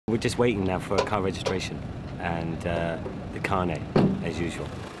We're just waiting now for a car registration and the carnet, as usual.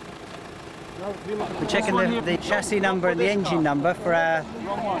 We're checking the chassis number and the engine number for our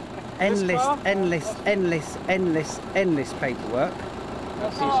endless paperwork.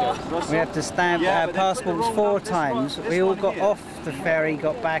 We have to stamp our passports 4 times. We all got off the ferry,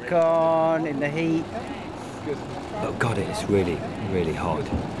 got back on in the heat. Oh God, it is really, really hot.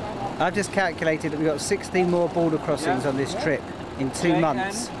 I've just calculated that we've got 16 more border crossings on this trip in 2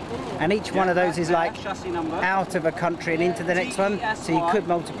 months. And each one of those is like out of a country and into the next one. So you could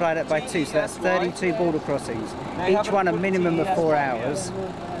multiply that by 2. So that's 32 border crossings. Each one a minimum of 4 hours.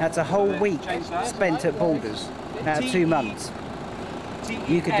 That's a whole week spent at borders out of 2 months.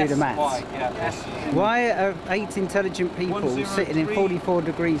 You could do the maths. Why are 8 intelligent people sitting in 44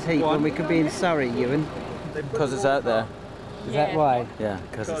 degrees heat when we could be in Surrey, Ewan? Because it's out there. Is that why? Yeah,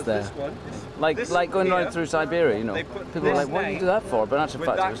 because it's there. Like going right through Siberia, you know. People are like, what do you do that for? But in actual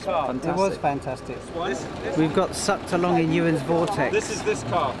fact, it was fantastic. It was fantastic. We've got sucked along in Ewan's vortex. This is this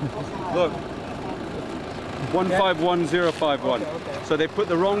car. Look. 151051. So they put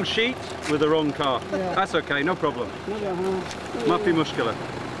the wrong sheet with the wrong car. That's okay, no problem. Mafi mushkila.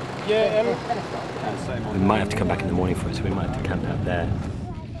 We might have to come back in the morning for it, so we might have to camp out there.